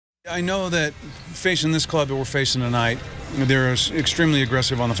I know that facing this club that we're facing tonight, they're extremely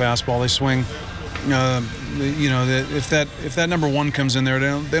aggressive on the fastball. They swing. If that number one comes in there,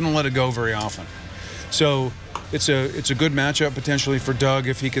 they don't let it go very often. So it's a good matchup potentially for Doug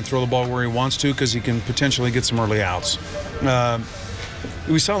if he can throw the ball where he wants to, because he can potentially get some early outs.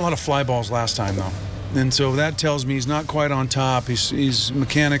 We saw a lot of fly balls last time though, and so that tells me he's not quite on top. He's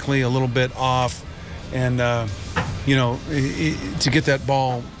mechanically a little bit off, and to get that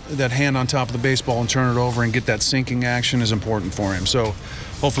ball, that hand on top of the baseball and turn it over and get that sinking action is important for him. So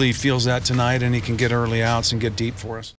hopefully he feels that tonight and he can get early outs and get deep for us.